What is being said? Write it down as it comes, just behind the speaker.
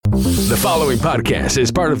The following podcast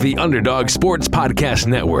is part of the Underdog Sports Podcast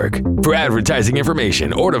Network. For advertising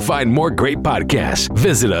information or to find more great podcasts,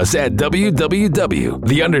 visit us at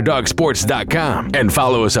www.theunderdogsports.com and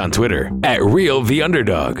follow us on Twitter at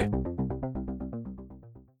RealTheUnderdog.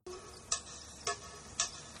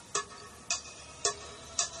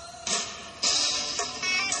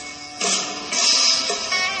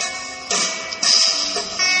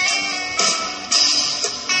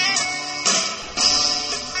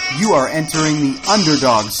 You are entering the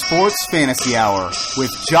Underdog Sports Fantasy Hour with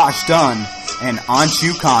Josh Dunn and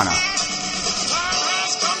Anshu Khanna.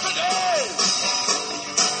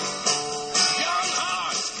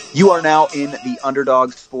 You are now in the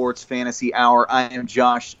Underdog Sports Fantasy Hour. I am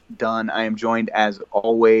Josh Dunn. I am joined, as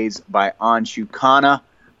always, by Anshu Khanna.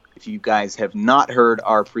 If you guys have not heard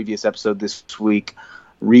our previous episode this week,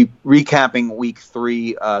 recapping Week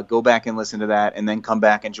 3, go back and listen to that, and then come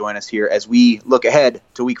back and join us here as we look ahead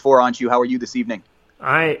to Week 4. Anshu, how are you this evening?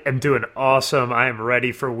 I am doing awesome. I am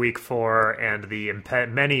ready for Week 4 and the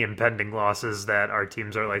many impending losses that our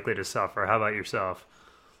teams are likely to suffer. How about yourself?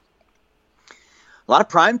 A lot of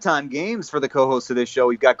primetime games for the co-hosts of this show.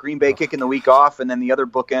 We've got Green Bay kicking the week off, and then the other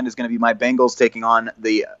bookend is going to be my Bengals taking on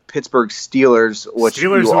the Pittsburgh Steelers, which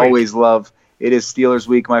you always love. It is Steelers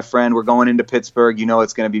week, my friend. We're going into Pittsburgh. You know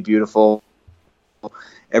it's going to be beautiful.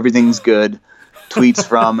 Everything's good. Tweets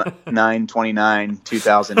from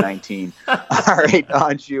 9/29/2019. All right,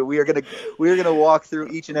 Anshu, we are gonna walk through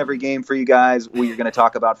each and every game for you guys. We are going to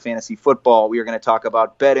talk about fantasy football. We are going to talk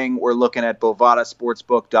about betting. We're looking at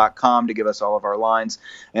bovadasportsbook.com to give us all of our lines.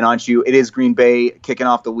 And Anshu, it is Green Bay kicking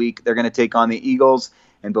off the week. They're going to take on the Eagles,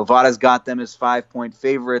 and Bovada's got them as 5-point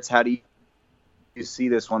favorites. How do you see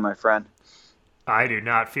this one, my friend? I do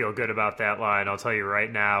not feel good about that line. I'll tell you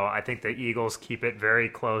right now. I think the Eagles keep it very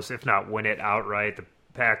close, if not win it outright. The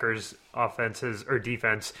Packers'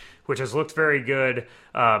 defense, which has looked very good,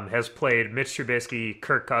 has played Mitch Trubisky,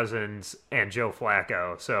 Kirk Cousins, and Joe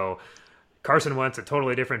Flacco. So Carson Wentz, a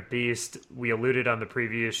totally different beast. We alluded on the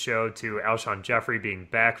previous show to Alshon Jeffrey being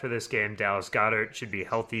back for this game. Dallas Goedert should be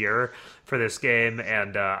healthier for this game,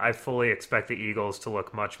 and I fully expect the Eagles to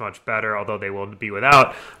look much, much better, although they will be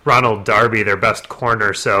without Ronald Darby, their best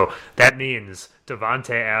corner. So that means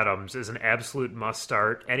Davante Adams is an absolute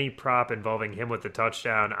must-start. Any prop involving him with the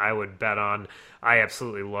touchdown, I would bet on. I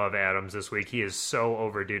absolutely love Adams this week. He is so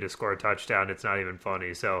overdue to score a touchdown, it's not even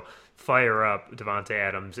funny. So fire up Davante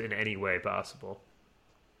Adams in any way possible.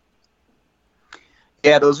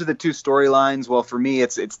 Yeah, those are the two storylines. Well, for me,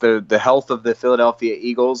 it's the health of the Philadelphia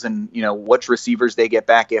Eagles and, which receivers they get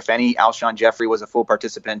back, if any. Alshon Jeffrey was a full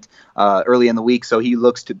participant early in the week, so he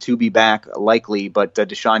looks to be back likely, but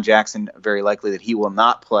Deshaun Jackson, very likely that he will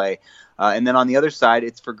not play. And then on the other side,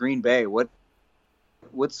 it's for Green Bay.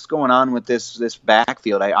 What's going on with this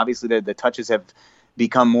backfield? Obviously, the touches have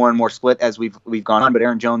become more and more split as we've gone on, but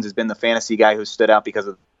Aaron Jones has been the fantasy guy who stood out because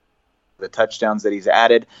of the touchdowns that he's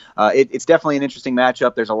added. It's definitely an interesting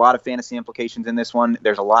matchup. There's a lot of fantasy implications in this one.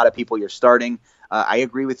 There's a lot of people you're starting. I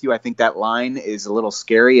agree with you. I think that line is a little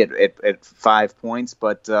scary at 5 points,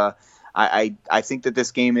 but I think that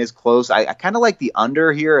this game is close. I kind of like the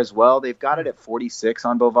under here as well. They've got it at 46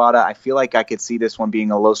 on Bovada. I feel like I could see this one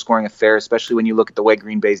being a low-scoring affair, especially when you look at the way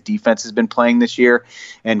Green Bay's defense has been playing this year,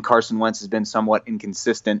 and Carson Wentz has been somewhat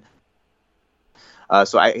inconsistent.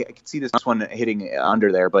 So I could see this one hitting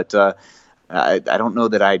under there, but I don't know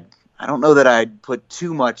that I'd put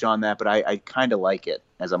too much on that, but I kind of like it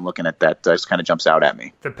as I'm looking at that. Just kind of jumps out at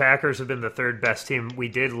me. The Packers have been the third best team. We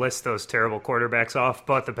did list those terrible quarterbacks off,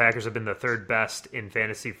 but the Packers have been the third best in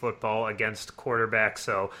fantasy football against quarterbacks.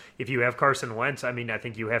 So if you have Carson Wentz, I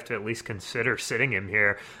think you have to at least consider sitting him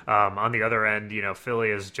here. On the other end,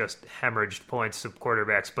 Philly has just hemorrhaged points to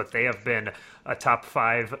quarterbacks, but they have been a top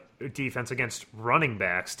 5 defense against running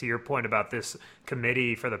backs. To your point about this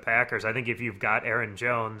committee for the Packers, I think if you've got Aaron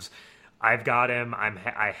Jones, I've got him.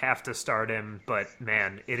 I have to start him, but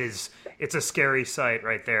man, it's a scary sight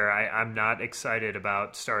right there. I'm not excited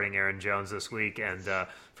about starting Aaron Jones this week, and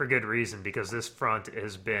for good reason, because this front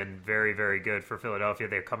has been very, very good for Philadelphia.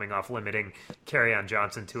 They're coming off limiting Kerryon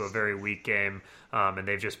Johnson to a very weak game, and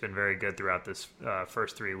they've just been very good throughout this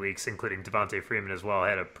first 3 weeks, including Devontae Freeman as well.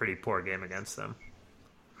 Had a pretty poor game against them.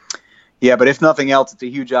 Yeah, but if nothing else, it's a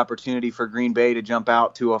huge opportunity for Green Bay to jump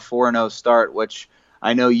out to a 4-0 start, which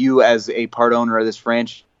I know you, as a part owner of this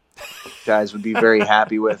franchise, would be very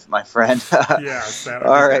happy with, my friend. Yes.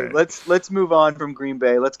 All right, great. Let's move on from Green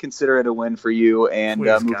Bay. Let's consider it a win for you, and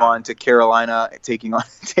move on to Carolina taking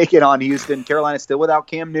on Houston. Carolina still without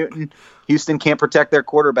Cam Newton. Houston can't protect their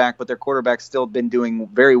quarterback, but their quarterback's still been doing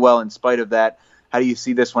very well in spite of that. How do you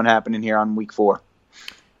see this one happening here on Week 4?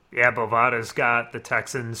 Yeah, Bovada's got the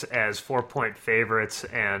Texans as 4-point favorites,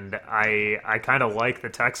 and I kind of like the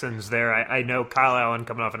Texans there. I know Kyle Allen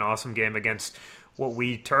coming off an awesome game against what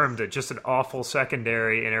we termed just an awful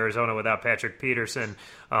secondary in Arizona without Patrick Peterson.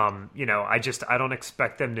 I don't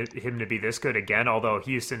expect him to be this good again, although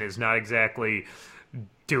Houston is not exactly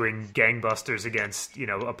doing gangbusters against,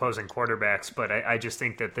 opposing quarterbacks. But I just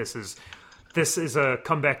think that this is a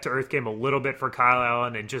comeback to earth game a little bit for Kyle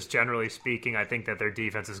Allen, and just generally speaking, I think that their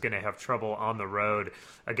defense is going to have trouble on the road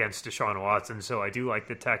against Deshaun Watson. So I do like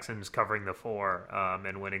the Texans covering the 4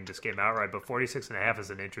 and winning this game outright. But 46.5 is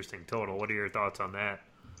an interesting total. What are your thoughts on that?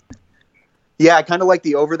 Yeah, I kind of like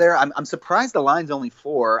the over there. I'm surprised the line's only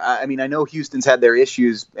 4. I mean, I know Houston's had their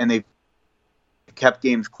issues and they've kept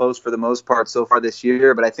games close for the most part so far this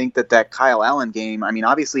year, but I think that Kyle Allen game, I mean,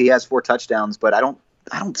 obviously he has 4 touchdowns, but I don't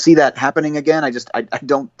see that happening again. I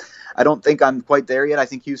don't think I'm quite there yet. I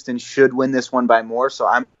think Houston should win this one by more. So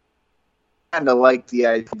I'm kind of like the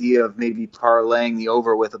idea of maybe parlaying the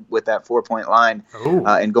over with that 4-point line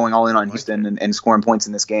and going all in on Houston and scoring points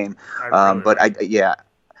in this game. I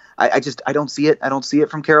don't see it. I don't see it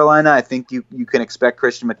from Carolina. I think you can expect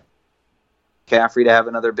Christian McCaffrey to have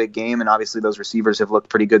another big game, and obviously those receivers have looked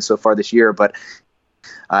pretty good so far this year. But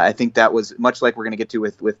I think that was much like we're going to get to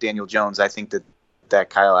with Daniel Jones. I think that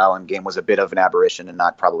Kyle Allen game was a bit of an aberration and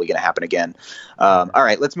not probably going to happen again. All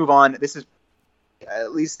right, let's move on. This is,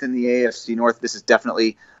 at least in the AFC North, this is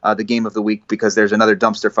definitely the game of the week because there's another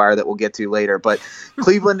dumpster fire that we'll get to later. But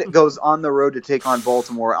Cleveland goes on the road to take on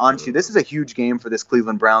Baltimore. Anshu, this is a huge game for this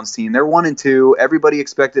Cleveland Browns team. They're 1-2. Everybody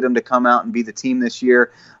expected them to come out and be the team this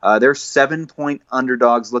year. They're 7-point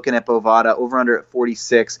underdogs looking at Bovada, over under at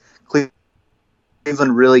 46.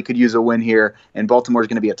 Cleveland really could use a win here, and Baltimore is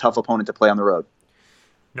going to be a tough opponent to play on the road.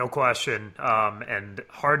 No question, and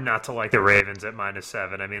hard not to like the Ravens at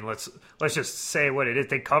 -7. I mean, let's just say what it is.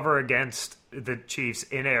 They cover against the Chiefs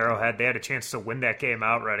in Arrowhead. They had a chance to win that game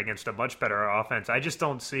outright against a much better offense. I just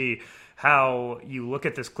don't see how you look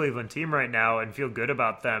at this Cleveland team right now and feel good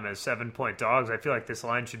about them as 7-point dogs. I feel like this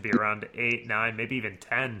line should be around 8, 9, maybe even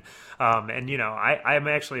 10. I'm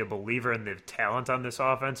actually a believer in the talent on this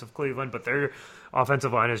offense of Cleveland, but their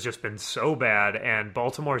offensive line has just been so bad, and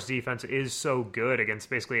Baltimore's defense is so good against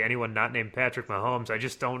basically anyone not named Patrick Mahomes. I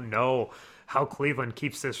just don't know how Cleveland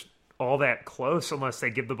keeps this all that close unless they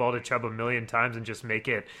give the ball to Chubb a million times and just make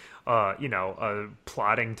it, a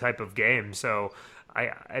plotting type of game. So,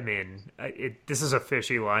 this is a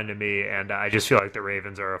fishy line to me, and I just feel like the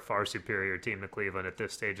Ravens are a far superior team to Cleveland at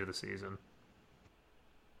this stage of the season.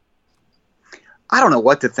 I don't know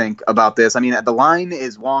what to think about this. I mean, the line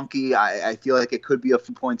is wonky. I feel like it could be a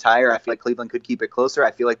few points higher. I feel like Cleveland could keep it closer.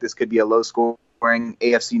 I feel like this could be a low-scoring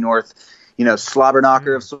AFC North, slobber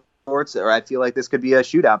knocker of sorts, or I feel like this could be a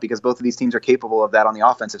shootout because both of these teams are capable of that on the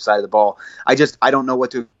offensive side of the ball. I don't know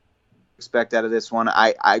what to expect out of this one.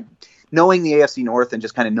 Knowing the AFC North and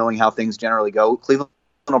just kind of knowing how things generally go, Cleveland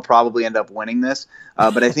will probably end up winning this.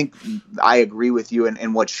 But I think I agree with you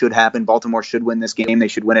in what should happen. Baltimore should win this game. They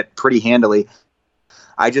should win it pretty handily.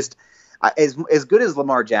 As good as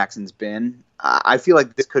Lamar Jackson's been, I feel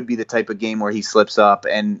like this could be the type of game where he slips up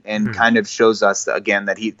and kind of shows us again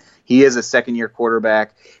that he is a second-year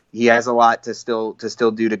quarterback. He has a lot to still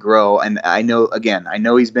do to grow. And I know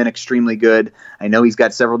he's been extremely good. I know he's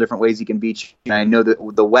got several different ways he can beat you. And I know that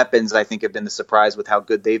the weapons, I think, have been the surprise with how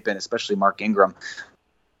good they've been, especially Mark Ingram.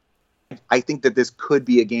 I think that this could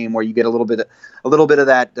be a game where you get a little bit of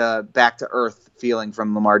that back to earth feeling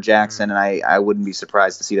from Lamar Jackson, and I wouldn't be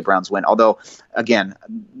surprised to see the Browns win. Although, again,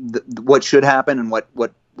 what should happen and what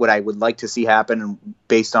I would like to see happen, and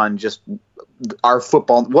based on just our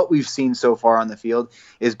football, what we've seen so far on the field,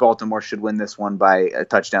 is Baltimore should win this one by a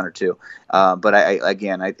touchdown or two. But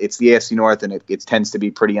it's the AFC North, and it tends to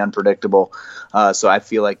be pretty unpredictable. So I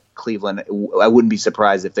feel like Cleveland, I wouldn't be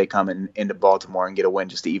surprised if they come into Baltimore and get a win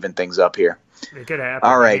just to even things up here. It could happen.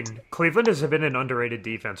 All right. I mean, Cleveland has been an underrated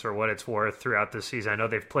defense for what it's worth throughout the season. I know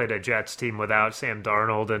they've played a Jets team without Sam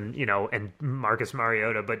Darnold and Marcus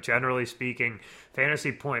Mariota, but generally speaking,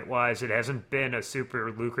 fantasy point wise, it hasn't been a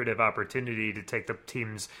super lucrative opportunity to take the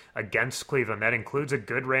teams against Cleveland. That includes a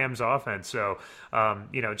good Rams offense. So,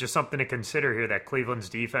 just something to consider here that Cleveland's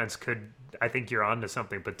defense could, I think you're onto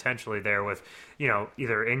something potentially there with,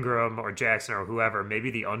 either Ingram or Jackson or whoever.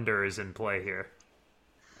 Maybe the under is in play here.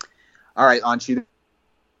 All right, Anshu.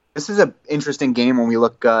 This is an interesting game when we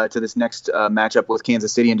look to this next matchup with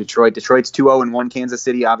Kansas City and Detroit. Detroit's 2-0-1. Kansas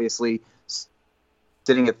City, obviously,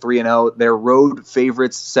 sitting at 3-0. They're road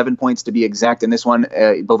favorites, 7 points to be exact. In this one,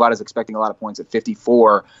 Bovada's expecting a lot of points at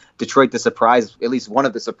 54. Detroit, the surprise, at least one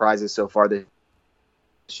of the surprises so far this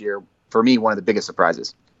year. For me, one of the biggest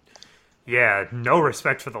surprises. Yeah, no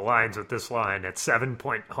respect for the Lions with this line at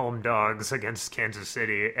 7-point home dogs against Kansas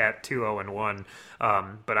City at 2-0-1.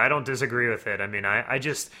 But I don't disagree with it. I mean, I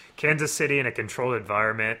just Kansas City in a controlled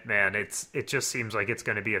environment, man. It just seems like it's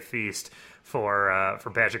going to be a feast for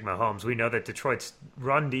Patrick Mahomes. We know that Detroit's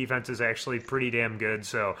run defense is actually pretty damn good,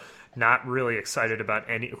 so not really excited about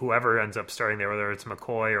whoever ends up starting there, whether it's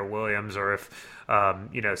McCoy or Williams, or if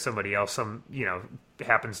somebody else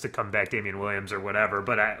happens to come back, Damian Williams or whatever.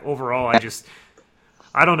 But overall,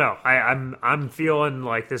 I don't know. I'm feeling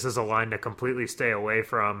like this is a line to completely stay away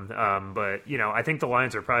from. But I think the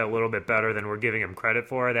Lions are probably a little bit better than we're giving them credit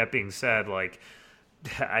for. That being said,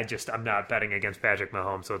 I'm not betting against Patrick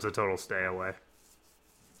Mahomes, so it's a total stay away.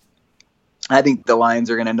 I think the Lions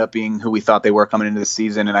are going to end up being who we thought they were coming into the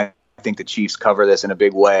season, and I think the Chiefs cover this in a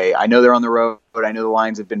big way. I know they're on the road, but I know the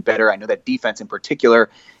Lions have been better. I know that defense in particular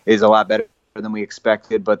is a lot better than we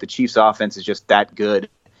expected, but the Chiefs offense is just that good.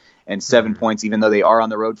 And 7 points, even though they are on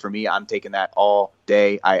the road, for me, I'm taking that all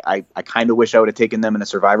day. I kind of wish I would have taken them in a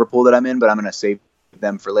survivor pool that I'm in, but I'm going to save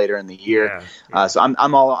them for later in the year. Yeah. So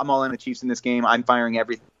I'm all in the Chiefs in this game. I'm firing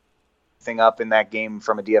everything up in that game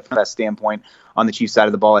from a DFS standpoint on the Chiefs side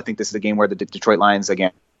of the ball. I think this is a game where the Detroit Lions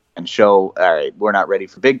again and show, all right, we're not ready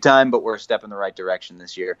for big time, but we're a step in the right direction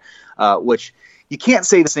this year, which you can't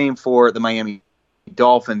say the same for the Miami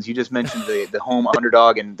Dolphins. You just mentioned the home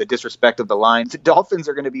underdog and the disrespect of the line. The Dolphins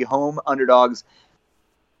are going to be home underdogs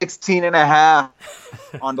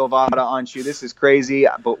 16.5 on Bovada, Anshu. This is crazy,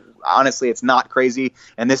 but honestly, it's not crazy.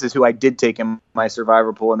 And this is who I did take in my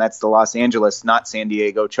survivor pool, and that's the Los Angeles, not San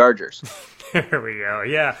Diego Chargers. There we go.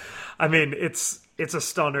 Yeah. I mean, it's a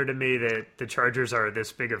stunner to me that the Chargers are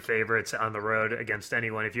this big of favorites on the road against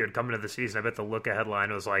anyone. If you had come into the season, I bet the look-ahead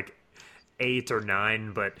line was like 8 or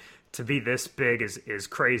 9, but to be this big is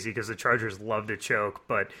crazy because the Chargers love to choke.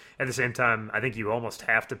 But at the same time, I think you almost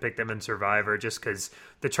have to pick them in Survivor just because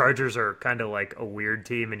the Chargers are kind of like a weird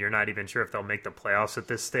team and you're not even sure if they'll make the playoffs at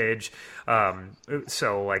this stage.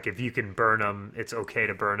 So if you can burn them, it's okay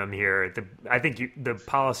to burn them here. I think the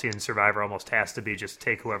policy in Survivor almost has to be just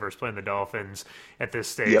take whoever's playing the Dolphins at this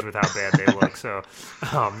stage with how bad they look. So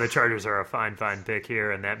the Chargers are a fine pick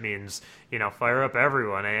here, and that means, fire up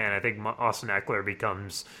everyone. And I think Austin Eckler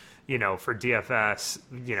becomes, for DFS,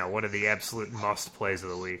 one of the absolute must plays of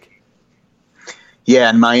the week. Yeah,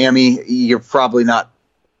 in Miami, you're probably not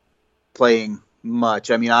playing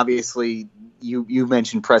much. I mean, obviously, you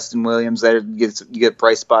mentioned Preston Williams. There you get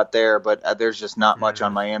price spot there, but there's just not much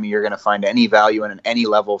on Miami. You're going to find any value in any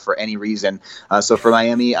level for any reason. So for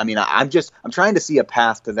Miami, I mean, I'm trying to see a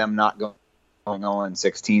path to them not going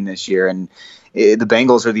 0-16 this year, and the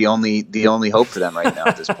Bengals are the only hope for them right now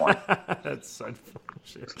at this point. That's such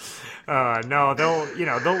bullshit. No, they'll.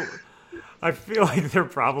 I feel like they're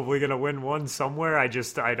probably going to win one somewhere. I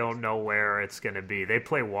don't know where it's going to be. They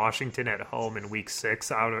play Washington at home in Week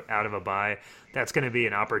 6 out of a bye. That's going to be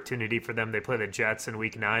an opportunity for them. They play the Jets in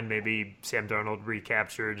Week 9. Maybe Sam Darnold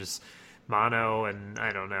recaptures mono, and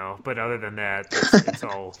I don't know. But other than that,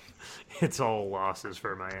 it's all losses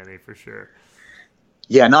for Miami for sure.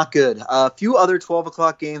 Yeah, not good. A few other 12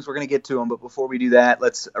 o'clock games. We're going to get to them, but before we do that,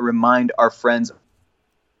 let's remind our friends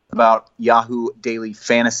about Yahoo Daily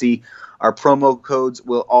Fantasy. Our promo codes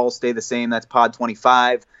will all stay the same. That's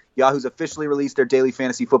POD25. Yahoo's officially released their daily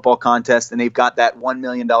fantasy football contest, and they've got that $1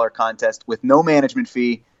 million contest with no management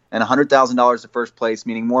fee and $100,000 to first place,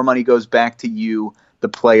 meaning more money goes back to you, the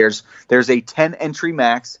players. There's a 10-entry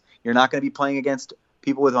max. You're not going to be playing against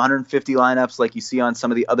people with 150 lineups like you see on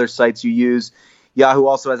some of the other sites you use. Yahoo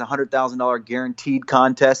also has a $100,000 guaranteed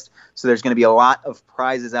contest, so there's going to be a lot of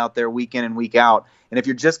prizes out there week in and week out. And if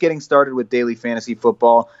you're just getting started with daily fantasy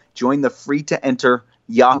football, join the free-to-enter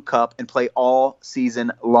Yahoo Cup and play all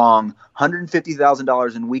season long.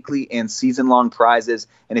 $150,000 in weekly and season-long prizes,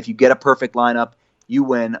 and if you get a perfect lineup, you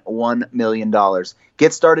win $1 million.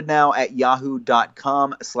 Get started now at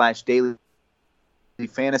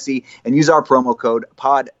yahoo.com/dailyfantasy and use our promo code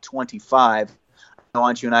POD25.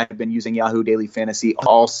 Anshu and I have been using Yahoo Daily Fantasy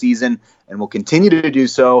all season, and we'll continue to do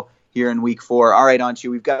so here in Week 4. All right, Anshu,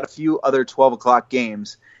 we've got a few other 12 o'clock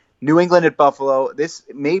games. New England at Buffalo. This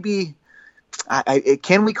maybe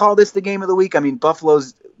can we call this the game of the week? I mean,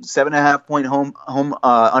 Buffalo's 7.5-point home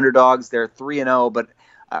underdogs. They're 3-0, but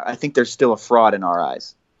I think they're still a fraud in our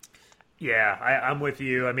eyes. Yeah, I'm with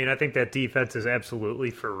you. I mean, I think that defense is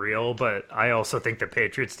absolutely for real, but I also think the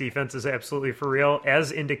Patriots defense is absolutely for real,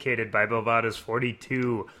 as indicated by Bovada's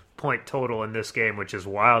 42-point total in this game, which is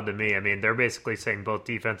wild to me. I mean, they're basically saying both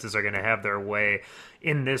defenses are going to have their way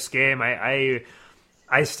in this game. I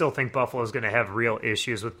I still think Buffalo's going to have real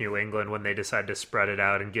issues with New England when they decide to spread it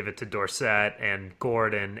out and give it to Dorsett and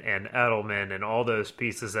Gordon and Edelman and all those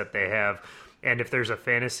pieces that they have. And if there's a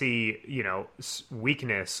fantasy,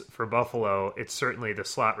 weakness for Buffalo, it's certainly the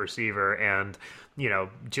slot receiver. And,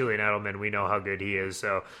 Julian Edelman, we know how good he is.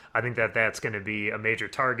 So I think that that's going to be a major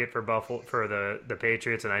target for Buffalo, for the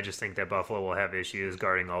Patriots. And I just think that Buffalo will have issues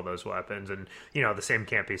guarding all those weapons. And, the same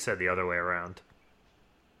can't be said the other way around.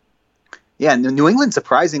 Yeah, New England,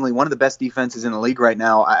 surprisingly, one of the best defenses in the league right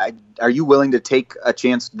now. Are you willing to take a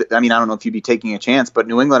chance? I mean, I don't know if you'd be taking a chance, but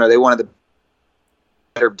New England, are they one of the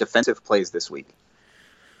better defensive plays this week?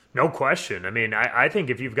 No question. I mean, I think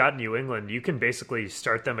if you've got New England, you can basically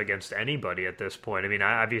start them against anybody at this point. I mean,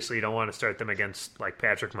 obviously you don't want to start them against like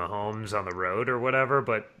Patrick Mahomes on the road or whatever,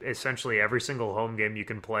 but essentially every single home game you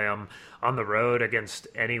can play them on the road against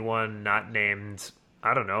anyone not named,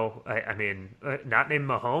 I don't know. I mean, not named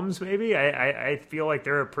Mahomes, maybe. I feel like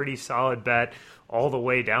they're a pretty solid bet all the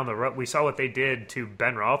way down the road. We saw what they did to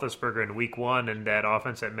Ben Roethlisberger in Week 1, and that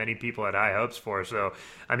offense that many people had high hopes for. So,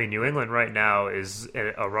 I mean, New England right now is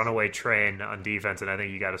a runaway train on defense, and I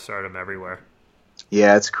think you got to start them everywhere.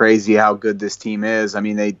 Yeah, it's crazy how good this team is. I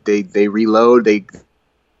mean, they reload. They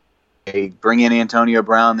bring in Antonio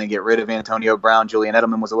Brown. They get rid of Antonio Brown. Julian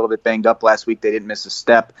Edelman was a little bit banged up last week. They didn't miss a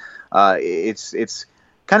step. It's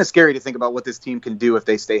kind of scary to think about what this team can do if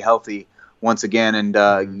they stay healthy once again. And,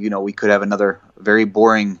 we could have another very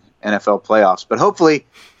boring NFL playoffs. But hopefully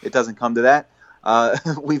it doesn't come to that.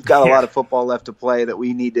 We've got a lot of football left to play that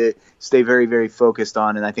we need to stay very, very focused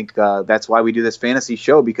on. And I think that's why we do this fantasy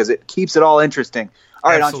show, because it keeps it all interesting.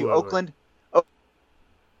 All right, on to Oakland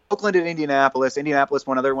and Indianapolis. Indianapolis,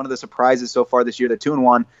 one of the surprises so far this year. They're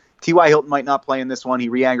 2-1. T.Y. Hilton might not play in this one. He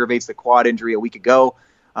re-aggravates the quad injury a week ago.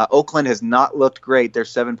 Oakland has not looked great. They're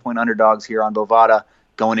 7-point underdogs here on Bovada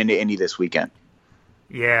going into Indy this weekend.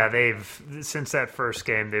 Yeah, since that first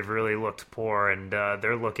game, they've really looked poor, and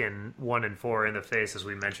they're looking 1-4 in the face, as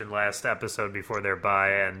we mentioned last episode before their bye,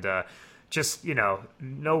 and just,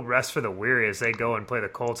 no rest for the weary as they go and play the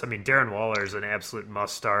Colts. I mean, Darren Waller is an absolute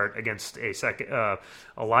must-start against a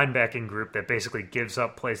linebacking group that basically gives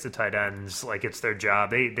up plays to tight ends like it's their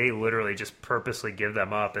job. They literally just purposely give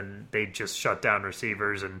them up, and they just shut down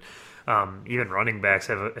receivers, and even running backs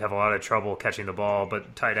have a lot of trouble catching the ball,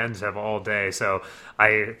 but tight ends have all day. So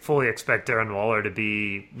I fully expect Darren Waller to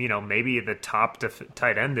be, maybe the top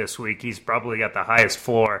tight end this week. He's probably got the highest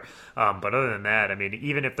floor. But other than that, I mean,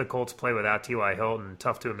 even if the Colts play without T.Y. Hilton,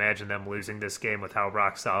 tough to imagine them losing this game with how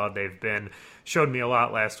rock solid they've been. Showed me a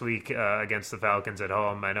lot last week against the Falcons at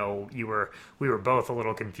home. I know we were both a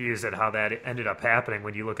little confused at how that ended up happening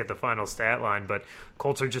when you look at the final stat line, but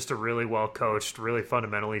Colts are just a really well-coached, really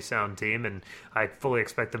fundamentally sound team, and I fully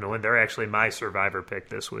expect them to win. They're actually my survivor pick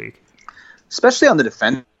this week. Especially on the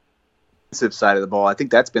defensive side of the ball. I think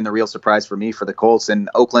that's been the real surprise for me for the Colts, and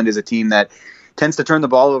Oakland is a team that tends to turn the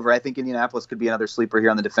ball over. I think Indianapolis could be another sleeper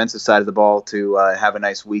here on the defensive side of the ball to have a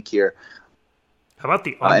nice week here. How about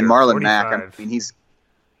the under and Marlon 45? Mack? I mean, he's.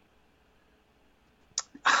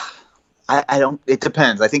 I don't. It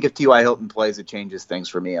depends. I think if T.Y. Hilton plays, it changes things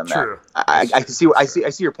for me on that. True. I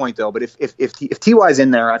see your point though. But if T.Y.'s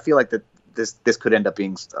in there, I feel like that this could end up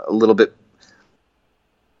being a little bit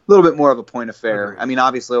more of a point affair. I mean,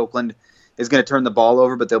 obviously Oakland is going to turn the ball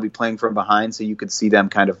over, but they'll be playing from behind, so you could see them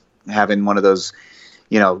kind of having one of those,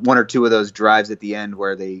 one or two of those drives at the end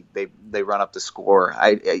where they run up the score.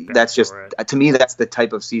 That's just right. To me, that's the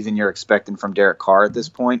type of season you're expecting from Derek Carr at this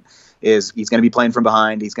point. Is he's going to be playing from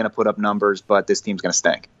behind, he's going to put up numbers, but this team's going to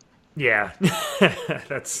stink. Yeah,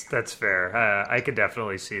 that's fair. I could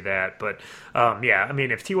definitely see that. But, I mean,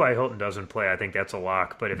 if T.Y. Hilton doesn't play, I think that's a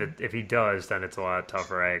lock. But if he does, then it's a lot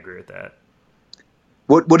tougher. I agree with that.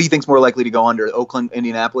 What do you think's more likely to go under, Oakland,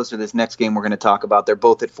 Indianapolis, or this next game we're going to talk about? They're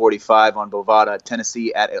both at 45 on Bovada.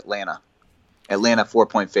 Tennessee at Atlanta. Atlanta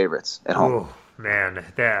 4-point favorites at home. Oh, man.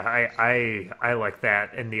 Yeah, I like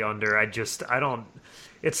that in the under. I don't.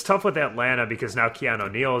 It's tough with Atlanta because now Keanu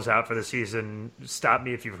O'Neal is out for the season. Stop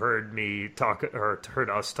me if you've heard me talk or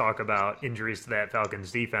heard us talk about injuries to that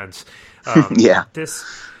Falcons defense. Yeah.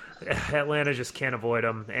 Atlanta just can't avoid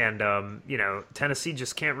them, and Tennessee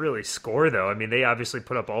just can't really score though. I mean, they obviously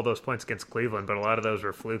put up all those points against Cleveland, but a lot of those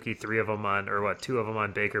were fluky. 2 of them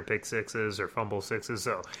on Baker pick sixes or fumble sixes.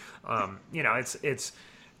 So, it's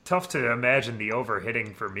tough to imagine the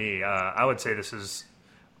overhitting for me. I would say this is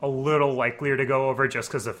a little likelier to go over just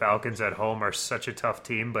because the Falcons at home are such a tough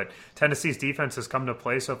team. But Tennessee's defense has come to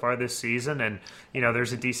play so far this season, and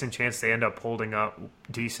there's a decent chance they end up holding up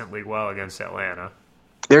decently well against Atlanta.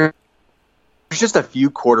 There just a few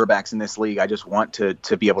quarterbacks in this league I just want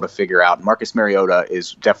to be able to figure out. Marcus Mariota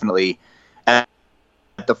is definitely at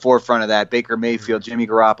the forefront of that. Baker Mayfield, Jimmy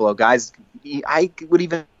Garoppolo, guys. I would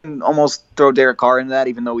even almost throw Derek Carr into that,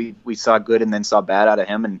 even though we saw good and then saw bad out of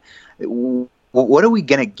him. And what are we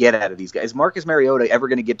going to get out of these guys? Is Marcus Mariota ever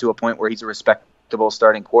going to get to a point where he's a respectable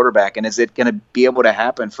starting quarterback? And is it going to be able to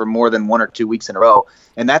happen for more than 1 or 2 weeks in a row?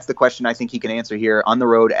 And that's the question I think he can answer here on the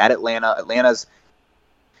road at Atlanta. Atlanta's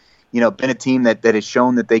been a team that has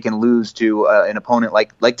shown that they can lose to an opponent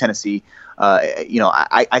like Tennessee.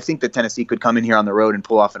 I think that Tennessee could come in here on the road and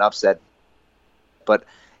pull off an upset, but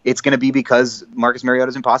it's going to be because Marcus Mariota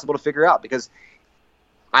is impossible to figure out. Because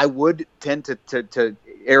I would tend to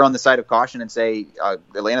err on the side of caution and say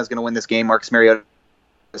Atlanta's going to win this game. Marcus Mariota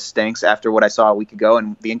stinks after what I saw a week ago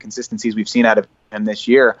and the inconsistencies we've seen out of him this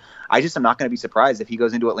year. I just am not going to be surprised if he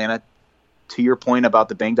goes into Atlanta, to your point about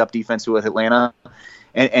the banged up defense with Atlanta,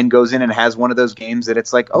 and goes in and has one of those games that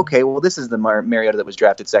it's like, okay, well, this is the Mariota that was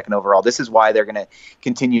drafted second overall. This is why they're going to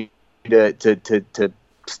continue to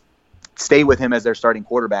stay with him as their starting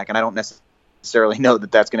quarterback. And I don't necessarily know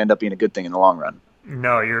that that's going to end up being a good thing in the long run.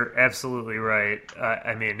 No, you're absolutely right.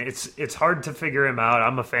 I mean, it's hard to figure him out.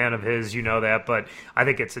 I'm a fan of his, you know that, but I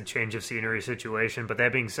think it's a change of scenery situation. But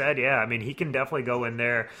that being said, yeah, I mean, he can definitely go in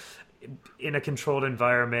there in a controlled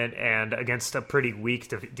environment and against a pretty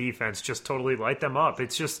weak defense, just totally light them up.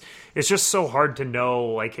 It's just so hard to know,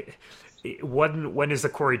 like, when is the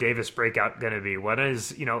Corey Davis breakout going to be? When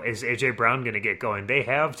is AJ Brown going to get going? They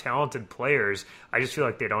have talented players. I just feel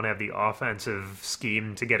like they don't have the offensive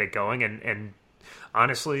scheme to get it going. And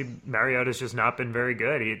honestly, Mariota's just not been very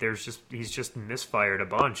good. He's just misfired a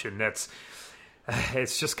bunch, and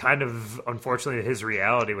it's just kind of, unfortunately, his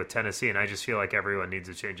reality with Tennessee, and I just feel like everyone needs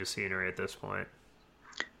a change of scenery at this point.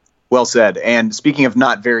 Well said. And speaking of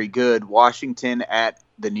not very good, Washington at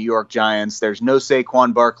the New York Giants. There's no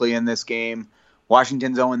Saquon Barkley in this game.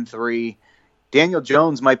 Washington's 0-3. Daniel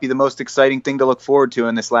Jones might be the most exciting thing to look forward to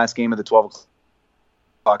in this last game of the 12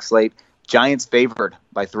 o'clock slate. Giants favored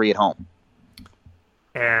by 3 at home.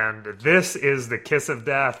 And this is the kiss of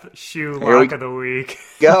death, Shu lock of the week.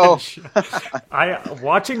 Go.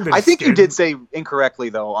 I think you did say incorrectly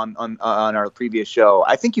though on our previous show.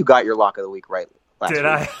 I think you got your lock of the week right last week. Did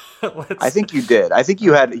I? I think you did. I think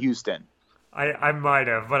you had Houston. I might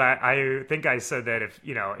have, but I think I said that if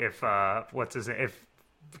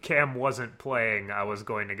Cam wasn't playing, I was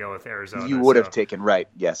going to go with Arizona. You would have taken right.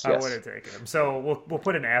 Yes. I would have taken him. So we'll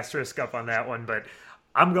put an asterisk up on that one, but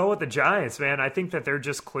I'm going with the Giants, man. I think that they're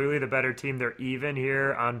just clearly the better team. They're even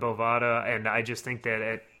here on Bovada, and I just think that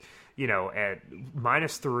at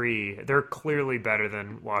 -3, they're clearly better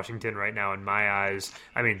than Washington right now in my eyes.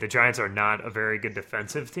 I mean, the Giants are not a very good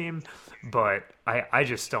defensive team, but I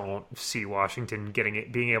just don't see Washington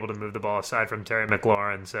being able to move the ball aside from Terry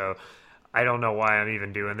McLaurin. So I don't know why I'm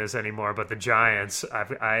even doing this anymore. But the Giants,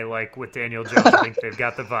 I like with Daniel Jones. I think they've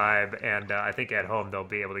got the vibe, and I think at home they'll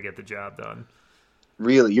be able to get the job done.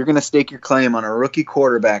 Really? You're going to stake your claim on a rookie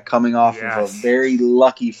quarterback coming off of a very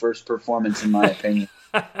lucky first performance, in my opinion.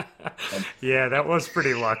 Yeah, that was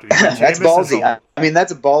pretty lucky. That's ballsy. I mean,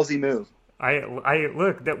 that's a ballsy move.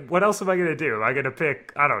 What else am I going to do? Am I going to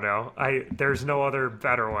pick? I don't know. There's no other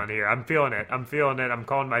better one here. I'm feeling it. I'm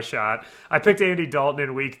calling my shot. I picked Andy Dalton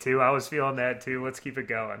in week 2. I was feeling that too. Let's keep it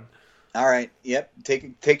going. All right. Yep.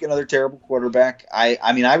 Take another terrible quarterback.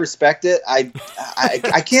 I mean, I respect it. I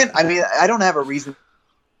can't. I mean, I don't have a reason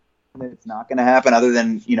that it's not going to happen other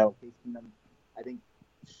than, I think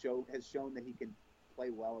has shown that he can play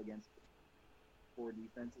well against four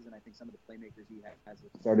defenses, and I think some of the playmakers he has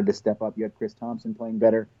started to step up. You had Chris Thompson playing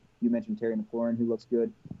better. You mentioned Terry McLaurin, who looks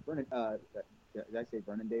good. Did I say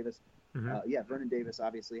Vernon Davis? Mm-hmm. Vernon Davis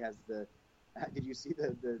obviously has the. Did you see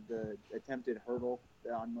the attempted hurdle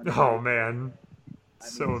on Monday? Oh man,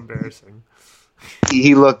 embarrassing.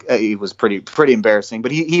 He was pretty embarrassing,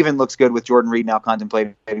 but he even looks good with Jordan Reed now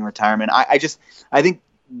contemplating retirement. I think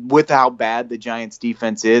with how bad the Giants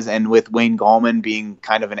defense is, and with Wayne Gallman being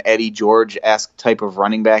kind of an Eddie George-esque type of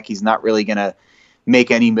running back, he's not really going to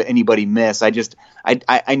make anybody miss.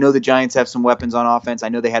 I know the Giants have some weapons on offense. I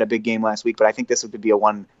know they had a big game last week, but I think this would be a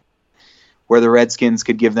one where the Redskins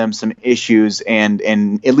could give them some issues and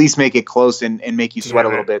at least make it close and make you sweat a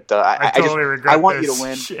little bit. I want you to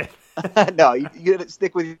win. Shit. No, you got to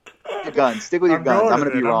stick with your guns. Stick with your guns. I'm going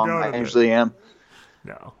to be wrong. I usually am.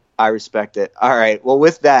 No. I respect it. All right. Well,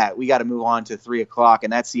 with that, we got to move on to 3 o'clock,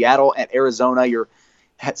 and that's Seattle at Arizona. Your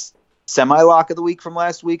semi-lock of the week from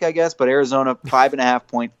last week, I guess, but Arizona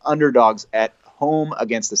 5.5-point underdogs at home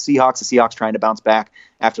against the Seahawks. The Seahawks trying to bounce back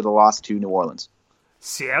after the loss to New Orleans.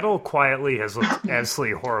 Seattle quietly has looked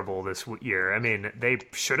absolutely horrible this year. I mean, they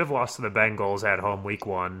should have lost to the Bengals at home week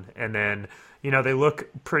 1, and then, they look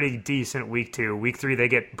pretty decent week 2. Week 3, they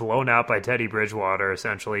get blown out by Teddy Bridgewater,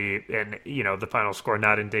 essentially, and, the final score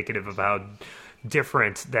not indicative of how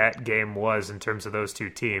different that game was in terms of those two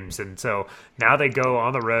teams. And so now they go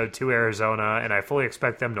on the road to Arizona, and I fully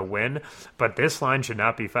expect them to win, but this line should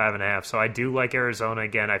not be 5.5. So I do like Arizona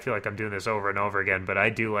again. I feel like I'm doing this over and over again, but I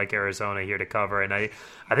do like Arizona here to cover. And I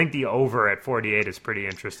think the over at 48 is pretty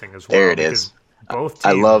interesting as well. There it is. Both teams,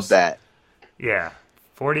 I love that. Yeah.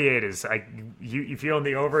 48 is, you feeling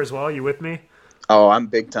the over as well? You with me? Oh, I'm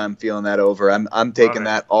big time feeling that over. I'm taking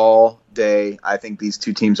that all day. I think these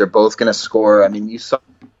two teams are both going to score. I mean, you saw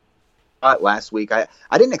it last week. I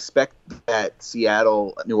didn't expect that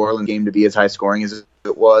Seattle-New Orleans game to be as high scoring as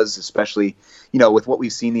it was, especially, with what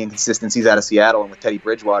we've seen, the inconsistencies out of Seattle and with Teddy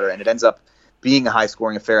Bridgewater, and it ends up being a high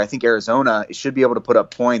scoring affair. I think Arizona should be able to put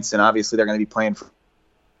up points, and obviously they're going to be playing from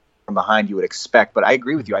behind, you would expect. But I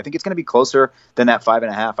agree with you. I think it's going to be closer than that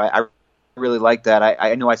 5.5. I really like that.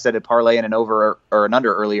 I know I said a parlay and an over or an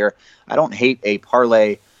under earlier. I don't hate a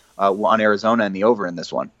parlay on Arizona and the over in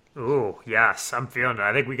this one. Ooh, yes, I'm feeling it.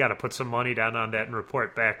 I think we got to put some money down on that and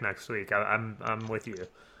report back next week. I'm with you.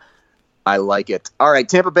 I like it. All right,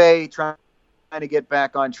 Tampa Bay trying to get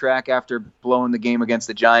back on track after blowing the game against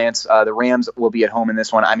the Giants. The Rams will be at home in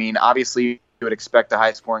this one. I mean, obviously, you would expect a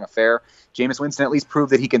high-scoring affair. Jameis Winston at least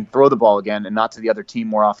proved that he can throw the ball again and not to the other team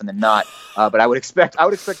more often than not. But I would expect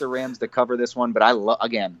the Rams to cover this one. But I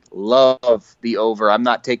love the over. I'm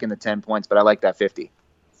not taking the 10 points, but I like that 50.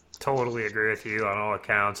 Totally agree with you on all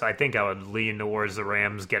accounts. I think I would lean towards the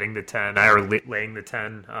Rams getting the 10 or laying the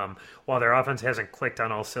 10. While their offense hasn't clicked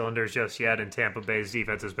on all cylinders just yet, and Tampa Bay's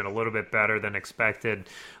defense has been a little bit better than expected,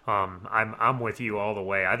 I'm with you all the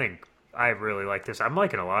way. I think I really like this. I'm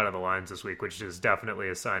liking a lot of the lines this week, which is definitely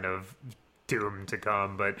a sign of doom to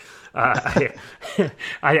come. But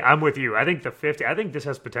I'm with you. I think the 50. I think this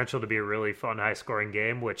has potential to be a really fun, high-scoring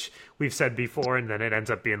game, which we've said before, and then it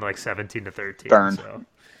ends up being like 17-13. Burn. So.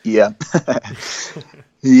 Yeah.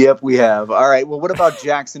 Yep, we have. All right. Well, what about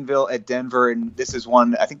Jacksonville at Denver? And this is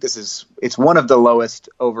one, I think it's one of the lowest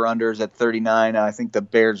over-unders at 39. I think the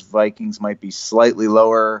Bears-Vikings might be slightly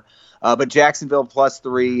lower. But Jacksonville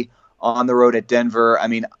 +3 on the road at Denver. I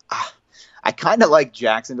mean, I kind of like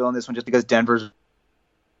Jacksonville in this one just because Denver's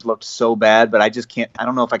looked so bad, but I just can't. I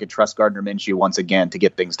don't know if I could trust Gardner Minshew once again to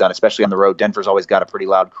get things done, especially on the road. Denver's always got a pretty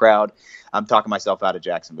loud crowd. I'm talking myself out of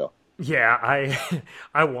Jacksonville. Yeah,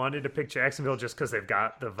 I wanted to pick Jacksonville just because they've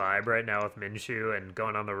got the vibe right now with Minshew and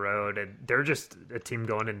going on the road, and they're just a team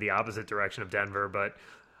going in the opposite direction of Denver, but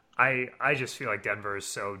I just feel like Denver is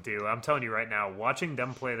so due. I'm telling you right now, watching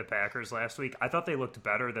them play the Packers last week, I thought they looked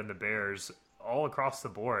better than the Bears all across the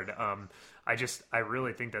board. I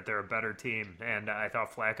really think that they're a better team, and I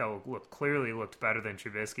thought Flacco clearly looked better than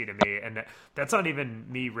Trubisky to me, and that's not even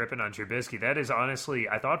me ripping on Trubisky. That is honestly,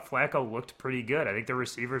 I thought Flacco looked pretty good. I think the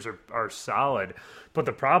receivers are solid, but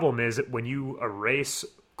the problem is when you erase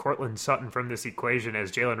Cortland Sutton from this equation,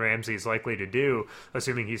 as Jalen Ramsey is likely to do,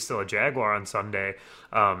 assuming he's still a Jaguar on Sunday,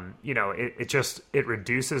 it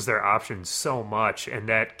reduces their options so much, and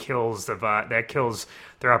that kills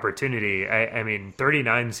their opportunity. I mean,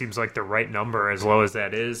 39 seems like the right number, as low as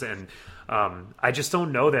that is, and I just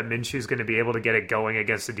don't know that Minshew is going to be able to get it going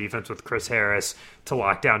against the defense with Chris Harris to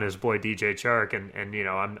lock down his boy DJ Chark,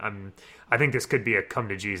 and I think this could be a come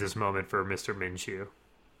to Jesus moment for Mr. Minshew.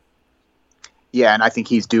 Yeah, and I think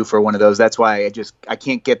he's due for one of those. That's why I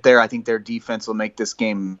can't get there. I think their defense will make this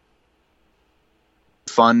game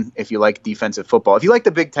fun if you like defensive football. If you like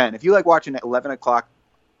the Big Ten, if you like watching at 11 o'clock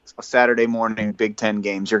Saturday morning Big Ten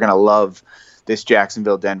games, you're going to love this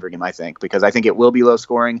Jacksonville-Denver game, I think, because I think it will be low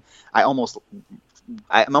scoring. I'm almost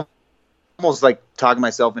like talking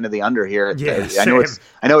myself into the under here. Yeah, I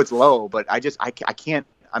know it's low, but I can't.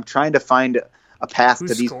 I'm trying to find a path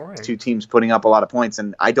to these two teams putting up a lot of points,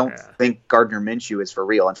 and I don't think Gardner Minshew is for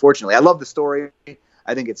real. Unfortunately, I love the story.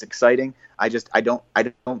 I think it's exciting. I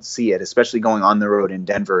don't see it, especially going on the road in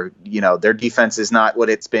Denver. Their defense is not what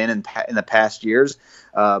it's been in the past years,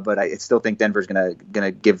 but I still think Denver's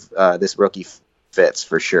gonna give this rookie fits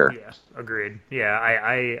for sure. Yeah, agreed. Yeah,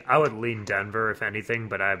 I would lean Denver if anything,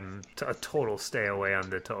 but I'm a total stay away on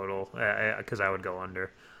the total because I would go under.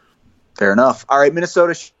 Fair enough. All right,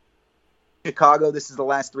 Minnesota, Chicago. This is the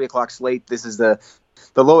last 3 o'clock slate. This is the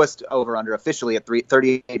lowest over-under officially at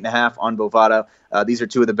 38.5 on Bovada. These are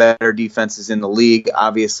two of the better defenses in the league.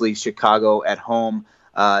 Obviously, Chicago at home.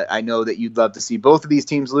 I know that you'd love to see both of these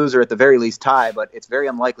teams lose or at the very least tie, but it's very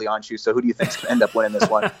unlikely, Anshu. So who do you think's going to end up winning this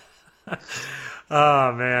one?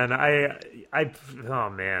 Oh man, oh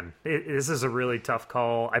man, this is a really tough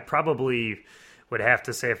call. I probably would have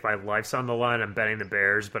to say if my life's on the line, I'm betting the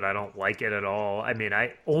Bears, but I don't like it at all. I mean,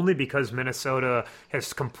 only because Minnesota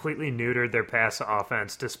has completely neutered their pass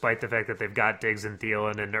offense, despite the fact that they've got Diggs and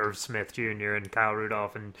Thielen and Irv Smith Jr. and Kyle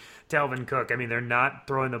Rudolph and Dalvin Cook. I mean, they're not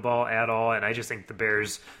throwing the ball at all, and I just think the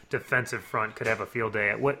Bears' defensive front could have a field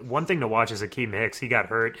day. One thing to watch is Akeem Hicks. He got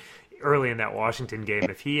hurt early in that Washington game.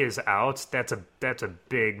 If he is out, that's a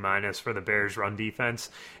big minus for the Bears' run defense.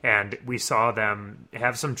 And we saw them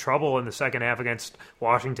have some trouble in the second half against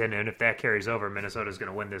Washington. And if that carries over, Minnesota's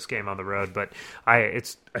going to win this game on the road. But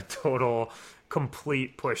it's a total,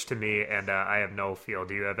 complete push to me, and I have no feel.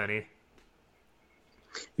 Do you have any?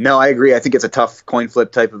 No, I agree. I think it's a tough coin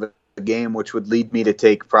flip type of a game, which would lead me to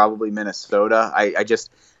take probably Minnesota.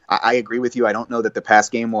 I agree with you. I don't know that the pass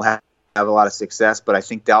game will have a lot of success, but I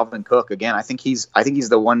think Dalvin Cook, again, I think he's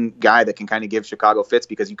the one guy that can kind of give Chicago fits,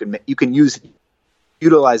 because you can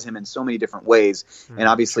utilize him in so many different ways. And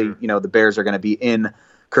obviously, the Bears are going to be in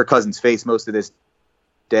Kirk Cousins' face most of this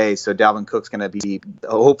day, so Dalvin Cook's going to be,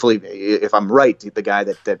 hopefully, if I'm right, the guy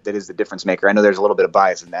that is the difference maker. I know there's a little bit of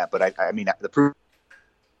bias in that, but I mean, the proof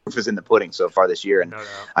is in the pudding so far this year, and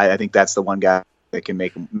I think that's the one guy that can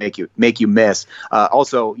make you miss.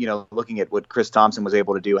 Also, looking at what Chris Thompson was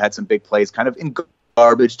able to do, had some big plays, kind of in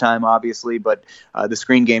garbage time, obviously, but the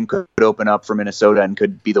screen game could open up for Minnesota and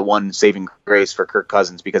could be the one saving grace for Kirk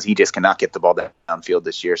Cousins, because he just cannot get the ball downfield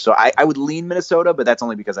this year. So I would lean Minnesota, but that's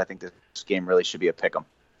only because I think this game really should be a pick 'em.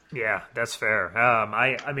 Yeah, that's fair.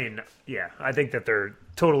 I think that they're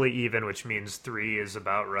totally even, which means 3 is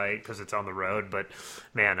about right because it's on the road. But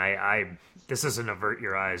man, this is an avert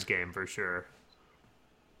your eyes game for sure.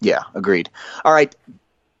 Yeah, agreed. All right,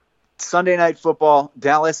 Sunday Night Football.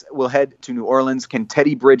 Dallas will head to New Orleans. Can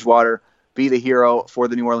Teddy Bridgewater be the hero for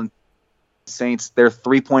the New Orleans Saints? They're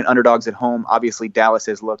 3-point underdogs at home. Obviously, Dallas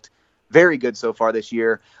has looked very good so far this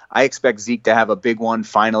year. I expect Zeke to have a big one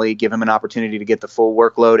finally, give him an opportunity to get the full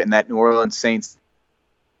workload, and that New Orleans Saints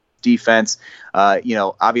defense,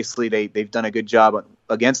 obviously they've done a good job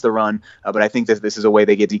against the run, but I think that this is a way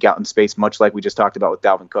they get Zeke out in space, much like we just talked about with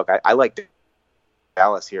Dalvin Cook. I like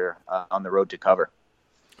Dallas here on the road to cover.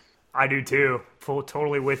 I do too.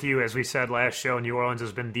 Totally with you. As we said last show, New Orleans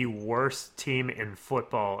has been the worst team in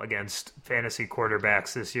football against fantasy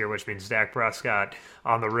quarterbacks this year, which means Dak Prescott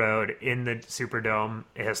on the road in the Superdome,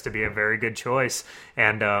 it has to be a very good choice.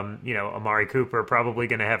 And, Amari Cooper probably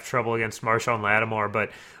going to have trouble against Marshawn Lattimore, but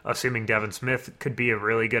assuming Devin Smith could be a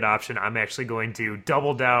really good option, I'm actually going to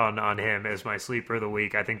double down on him as my sleeper of the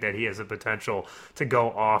week. I think that he has a potential to go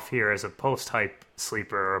off here as a post-hype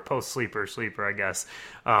sleeper, or post-sleeper, I guess.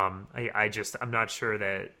 I'm not sure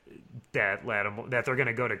that Lattimore, that they're going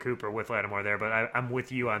to go to Cooper with Lattimore there, but I'm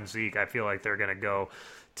with you on Zeke. I feel like they're going to go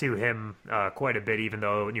to him quite a bit, even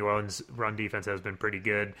though New Orleans' run defense has been pretty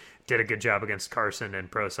good. Did a good job against Carson and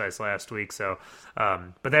Procise last week. So,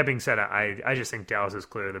 but that being said, I just think Dallas is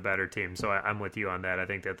clearly the better team. So I'm with you on that. I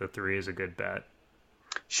think that the 3 is a good bet.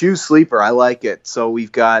 Shoe sleeper, I like it. So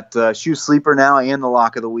we've got shoe sleeper now and the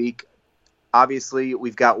lock of the week. Obviously,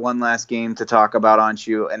 we've got one last game to talk about on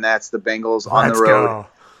Shu, and that's the Bengals on the road.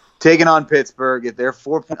 Taking on Pittsburgh. They're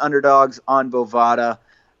 4-point underdogs on Bovada.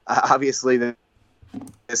 Obviously,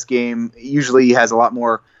 this game usually has a lot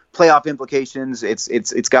more playoff implications.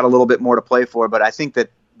 It's got a little bit more to play for, but I think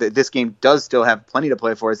that this game does still have plenty to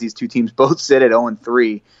play for, as these two teams both sit at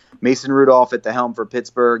 0-3. Mason Rudolph at the helm for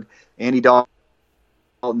Pittsburgh. Andy Dalton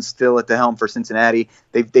still at the helm for Cincinnati.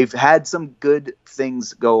 They've had some good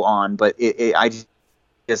things go on, but it's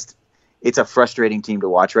a frustrating team to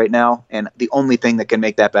watch right now, and the only thing that can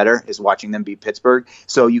make that better is watching them beat Pittsburgh,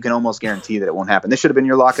 so you can almost guarantee that it won't happen. This should have been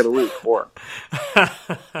your lock of the week, 4.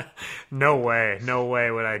 No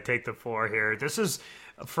way would I take the 4 here. This is,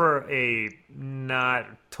 for a not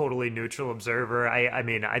totally neutral observer,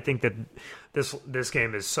 I think that this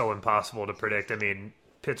game is so impossible to predict. I mean,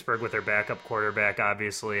 Pittsburgh with their backup quarterback,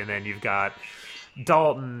 obviously, and then you've got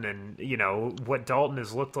Dalton, and what Dalton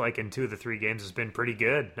has looked like in 2 of the 3 games has been pretty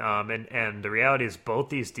good. And the reality is both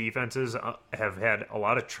these defenses have had a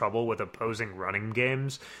lot of trouble with opposing running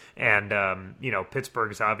games, and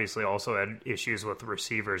Pittsburgh's obviously also had issues with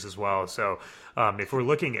receivers as well. So if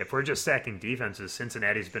we're just stacking defenses,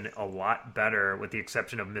 Cincinnati's been a lot better, with the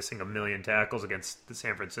exception of missing 1 million tackles against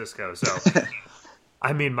San Francisco. So.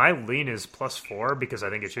 I mean, my lean is +4 because I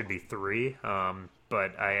think it should be 3,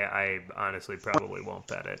 but I honestly probably won't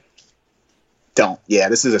bet it. Don't. Yeah,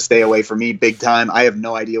 this is a stay away for me big time. I have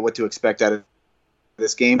no idea what to expect out of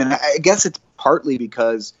this game, and I guess it's partly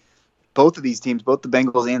because both of these teams, both the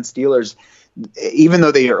Bengals and Steelers, even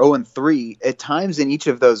though they are 0-3, at times in each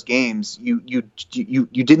of those games, you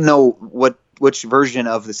didn't know which version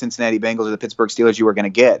of the Cincinnati Bengals or the Pittsburgh Steelers you were going to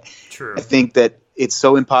get. True. I think that it's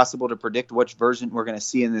so impossible to predict which version we're going to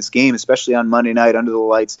see in this game, especially on Monday night under the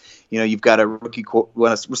lights. You've got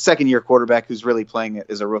a second-year quarterback who's really playing it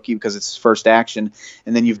as a rookie because it's his first action,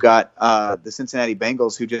 and then you've got the Cincinnati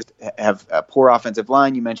Bengals who just have a poor offensive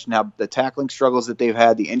line. You mentioned how the tackling struggles that they've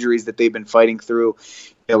had, the injuries that they've been fighting through.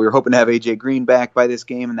 We were hoping to have A.J. Green back by this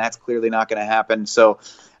game, and that's clearly not going to happen. So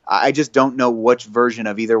I just don't know which version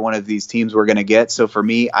of either one of these teams we're going to get. So for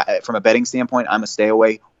me, from a betting standpoint, I'm a stay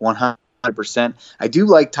away 100%. I do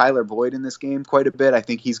like Tyler Boyd in this game quite a bit. I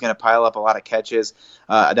think he's going to pile up a lot of catches.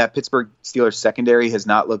 That Pittsburgh Steelers secondary has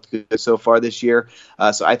not looked good so far this year.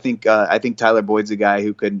 So I think Tyler Boyd's a guy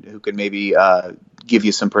who could maybe give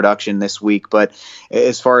you some production this week. But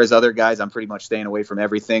as far as other guys, I'm pretty much staying away from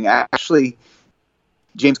everything. Actually,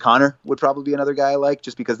 James Conner would probably be another guy I like,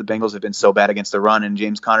 just because the Bengals have been so bad against the run, and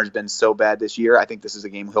James Conner's been so bad this year. I think this is a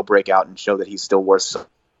game he'll break out and show that he's still worth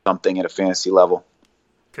something at a fantasy level.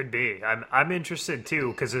 Could be. I'm interested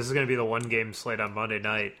too, because this is going to be the one game slate on Monday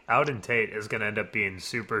night. Auden Tate is going to end up being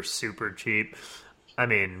super, super cheap. I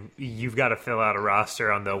mean, you've got to fill out a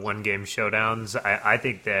roster on the one-game showdowns. I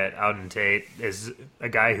think that Auden Tate is a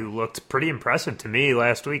guy who looked pretty impressive to me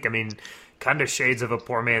last week. I mean, kind of shades of a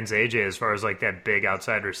poor man's AJ as far as like that big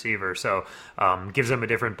outside receiver. So gives them a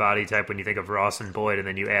different body type when you think of Ross and Boyd, and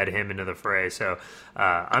then you add him into the fray. So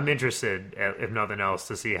I'm interested, if nothing else,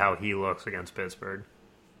 to see how he looks against Pittsburgh.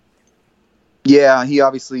 Yeah, he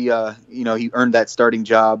obviously, he earned that starting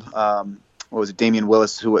job. What was it, Damian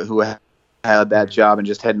Willis, who had that job and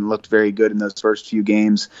just hadn't looked very good in those first few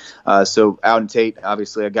games. So Auden Tate,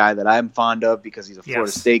 obviously a guy that I'm fond of because he's a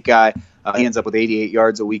Florida State guy. He ends up with 88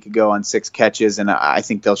 yards a week ago on 6 catches, and I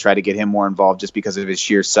think they'll try to get him more involved just because of his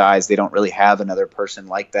sheer size. They don't really have another person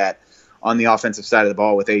like that on the offensive side of the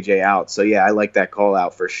ball with AJ out. So, yeah, I like that call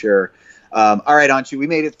out for sure. All right, Anshu, we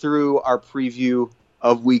made it through our preview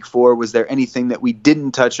of Week 4. Was there anything that we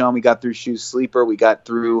didn't touch on? We got through Shu's Sleeper. We got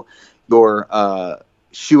through your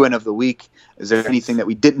Shu-In of the week. Is there anything that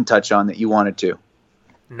we didn't touch on that you wanted to?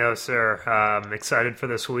 No, sir. I'm excited for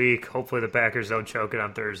this week. Hopefully the Packers don't choke it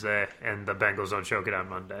on Thursday and the Bengals don't choke it on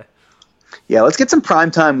Monday. Yeah, let's get some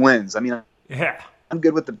primetime wins. I mean, yeah, I'm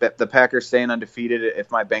good with the Packers staying undefeated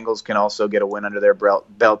if my Bengals can also get a win under their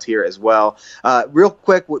belt here as well. Real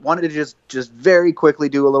quick, wanted to just very quickly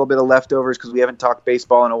do a little bit of leftovers because we haven't talked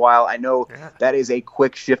baseball in a while. I know that is a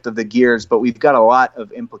quick shift of the gears, but we've got a lot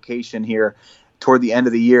of implication here toward the end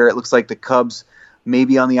of the year. It looks like the Cubs may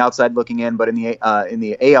be on the outside looking in, but in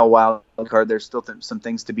the AL Wild Card, there's still some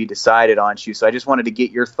things to be decided on. So I just wanted to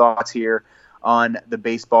get your thoughts here on the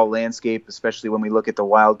baseball landscape, especially when we look at the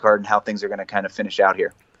wild card and how things are going to kind of finish out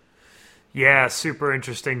here. Yeah, super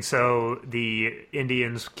interesting. So the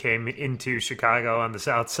Indians came into Chicago on the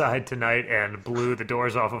south side tonight and blew the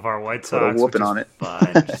doors off of our White Sox. Put a whooping on it.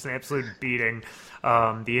 Fun. Just an absolute beating.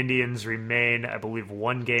 The Indians remain, I believe,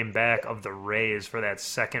 1 game back of the Rays for that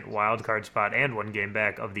second wild card spot, and 1 game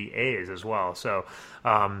back of the A's as well. So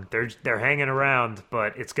they're hanging around,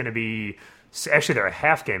 but it's going to be actually they're a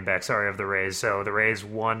half game back. Of the Rays. So the Rays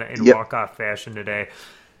won in walk-off fashion today.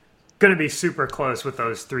 Going to be super close with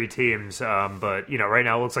those 3 teams, but right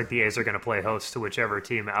now it looks like the A's are going to play host to whichever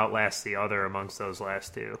team outlasts the other amongst those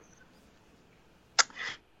last 2.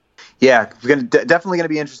 Yeah, definitely going to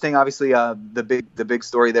be interesting. Obviously, the big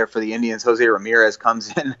story there for the Indians, Jose Ramirez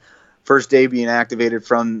comes in first day being activated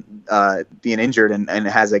from being injured and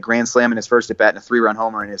has a grand slam in his first at bat and a 3-run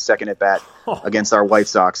homer in his second at bat against our White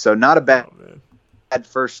Sox. So not a bad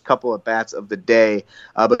first couple of bats of the day.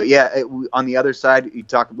 But yeah, on the other side, we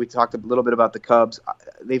talked a little bit about the Cubs.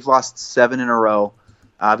 They've lost 7 in a row.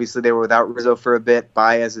 Obviously, they were without Rizzo for a bit.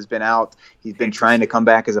 Baez has been out. He's been trying to come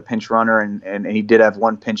back as a pinch runner, and he did have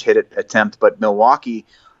 1 pinch hit attempt. But Milwaukee,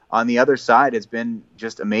 on the other side, has been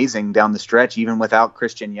just amazing down the stretch, even without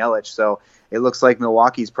Christian Yelich. So it looks like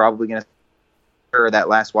Milwaukee's probably going to secure that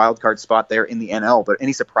last wild card spot there in the NL. But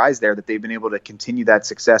any surprise there that they've been able to continue that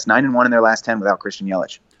success? 9-1 in their last 10 without Christian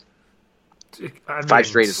Yelich. 5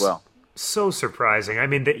 straight as well. So surprising. I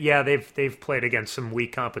mean, they've played against some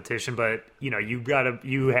weak competition, but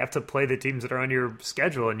you have to play the teams that are on your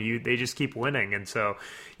schedule, and they just keep winning. And so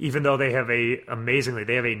even though they have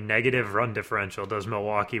a negative run differential, does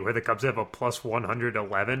Milwaukee, where the Cubs have a plus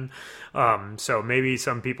 111. So maybe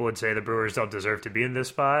some people would say the Brewers don't deserve to be in this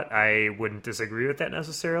spot. I wouldn't disagree with that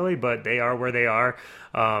necessarily, but they are where they are.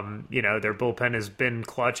 Their bullpen has been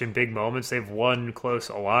clutch in big moments. They've won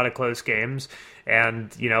a lot of close games,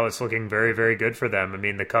 and it's looking very, very good for them. I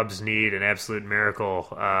mean, the Cubs need an absolute miracle,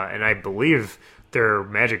 and I believe their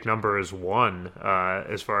magic number is 1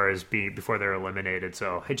 as far as before they're eliminated.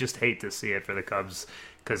 So I just hate to see it for the Cubs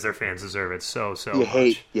because their fans deserve it so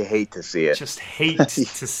much. You hate to see it. Just hate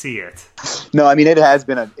to see it. No, I mean it has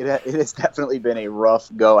definitely been a rough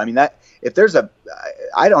go. I mean I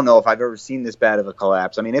don't know if I've ever seen this bad of a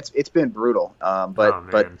collapse. I mean it's been brutal.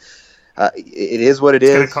 But it is what it is.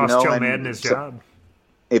 It's going to cost Joe Madden his job.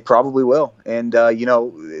 It probably will. And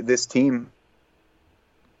this team.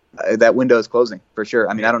 That window is closing for sure.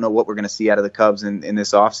 I mean, I don't know what we're going to see out of the Cubs in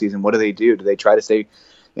this offseason. What do they do? Do they try to stay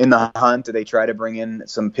in the hunt? Do they try to bring in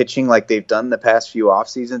some pitching like they've done the past few off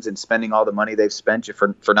seasons and spending all the money they've spent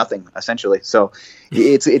for nothing, essentially? So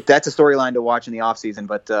that's a storyline to watch in the offseason,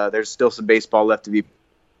 but there's still some baseball left to be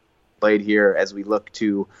played here as we look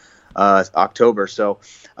to October. So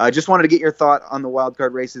I just wanted to get your thought on the wild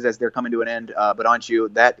card races as they're coming to an end. But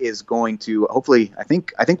Anshu, that is going to hopefully, I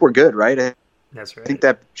think we're good, right? That's right. I think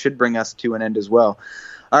that should bring us to an end as well.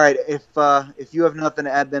 All right, if you have nothing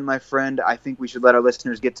to add then, my friend, I think we should let our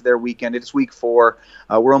listeners get to their weekend. It's week 4.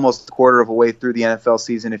 We're almost a quarter of a way through the NFL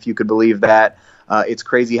season, if you could believe that. It's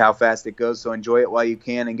crazy how fast it goes, so enjoy it while you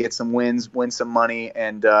can and get some wins, win some money,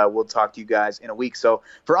 and we'll talk to you guys in a week. So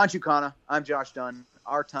for Anshu Khanna, I'm Josh Dunn.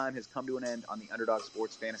 Our time has come to an end on the Underdog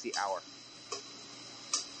Sports Fantasy Hour.